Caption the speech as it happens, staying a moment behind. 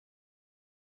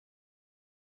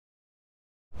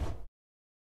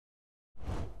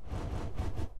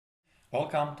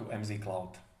Welcome to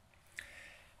mzCloud.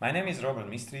 My name is Robert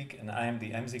Mistrik and I am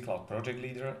the mzCloud project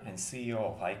leader and CEO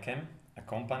of ICAM, a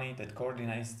company that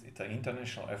coordinates the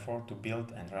international effort to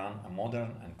build and run a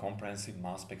modern and comprehensive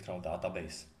mass spectral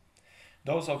database.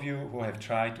 Those of you who have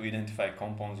tried to identify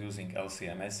compounds using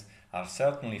LC-MS are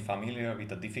certainly familiar with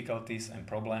the difficulties and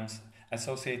problems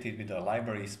associated with the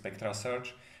library spectra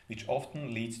search, which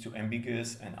often leads to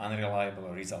ambiguous and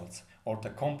unreliable results, or the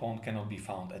compound cannot be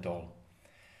found at all.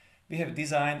 We have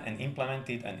designed and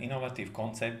implemented an innovative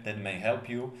concept that may help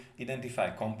you identify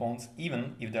compounds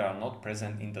even if they are not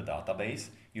present in the database,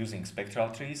 using spectral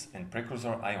trees and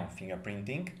precursor ion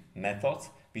fingerprinting methods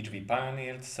which we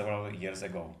pioneered several years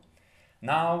ago.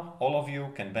 Now all of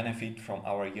you can benefit from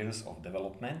our years of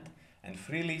development and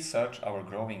freely search our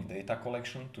growing data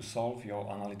collection to solve your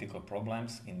analytical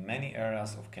problems in many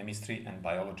areas of chemistry and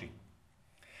biology.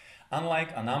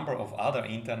 Unlike a number of other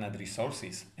internet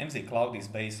resources, mzCloud is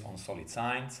based on solid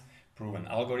science, proven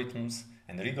algorithms,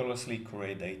 and rigorously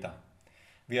curated data.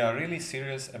 We are really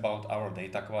serious about our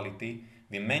data quality.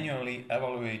 We manually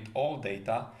evaluate all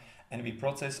data and we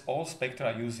process all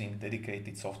spectra using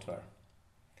dedicated software.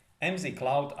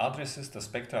 mzCloud addresses the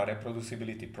spectra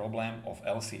reproducibility problem of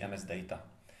LC-MS data.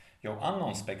 Your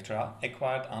unknown spectra,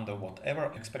 acquired under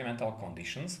whatever experimental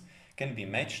conditions, can be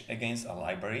matched against a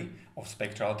library of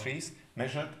spectral trees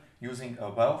measured using a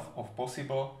wealth of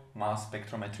possible mass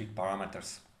spectrometric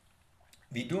parameters.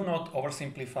 We do not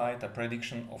oversimplify the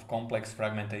prediction of complex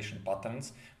fragmentation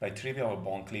patterns by trivial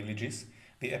bond cleavages.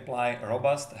 We apply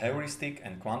robust heuristic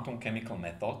and quantum chemical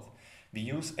methods. We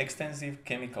use extensive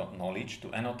chemical knowledge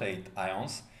to annotate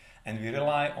ions, and we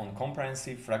rely on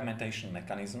comprehensive fragmentation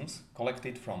mechanisms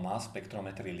collected from mass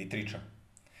spectrometry literature.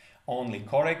 Only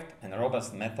correct and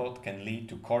robust method can lead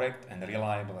to correct and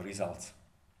reliable results.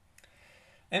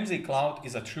 mzCloud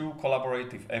is a true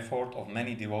collaborative effort of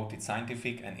many devoted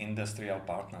scientific and industrial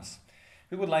partners.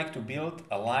 We would like to build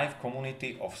a live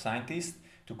community of scientists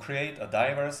to create a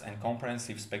diverse and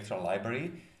comprehensive spectral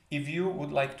library. If you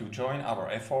would like to join our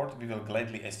effort, we will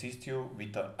gladly assist you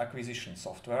with the acquisition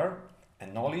software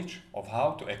and knowledge of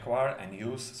how to acquire and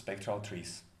use spectral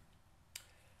trees.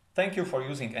 Thank you for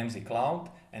using mzCloud,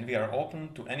 and we are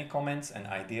open to any comments and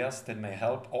ideas that may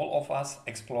help all of us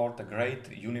explore the great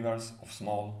universe of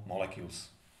small molecules.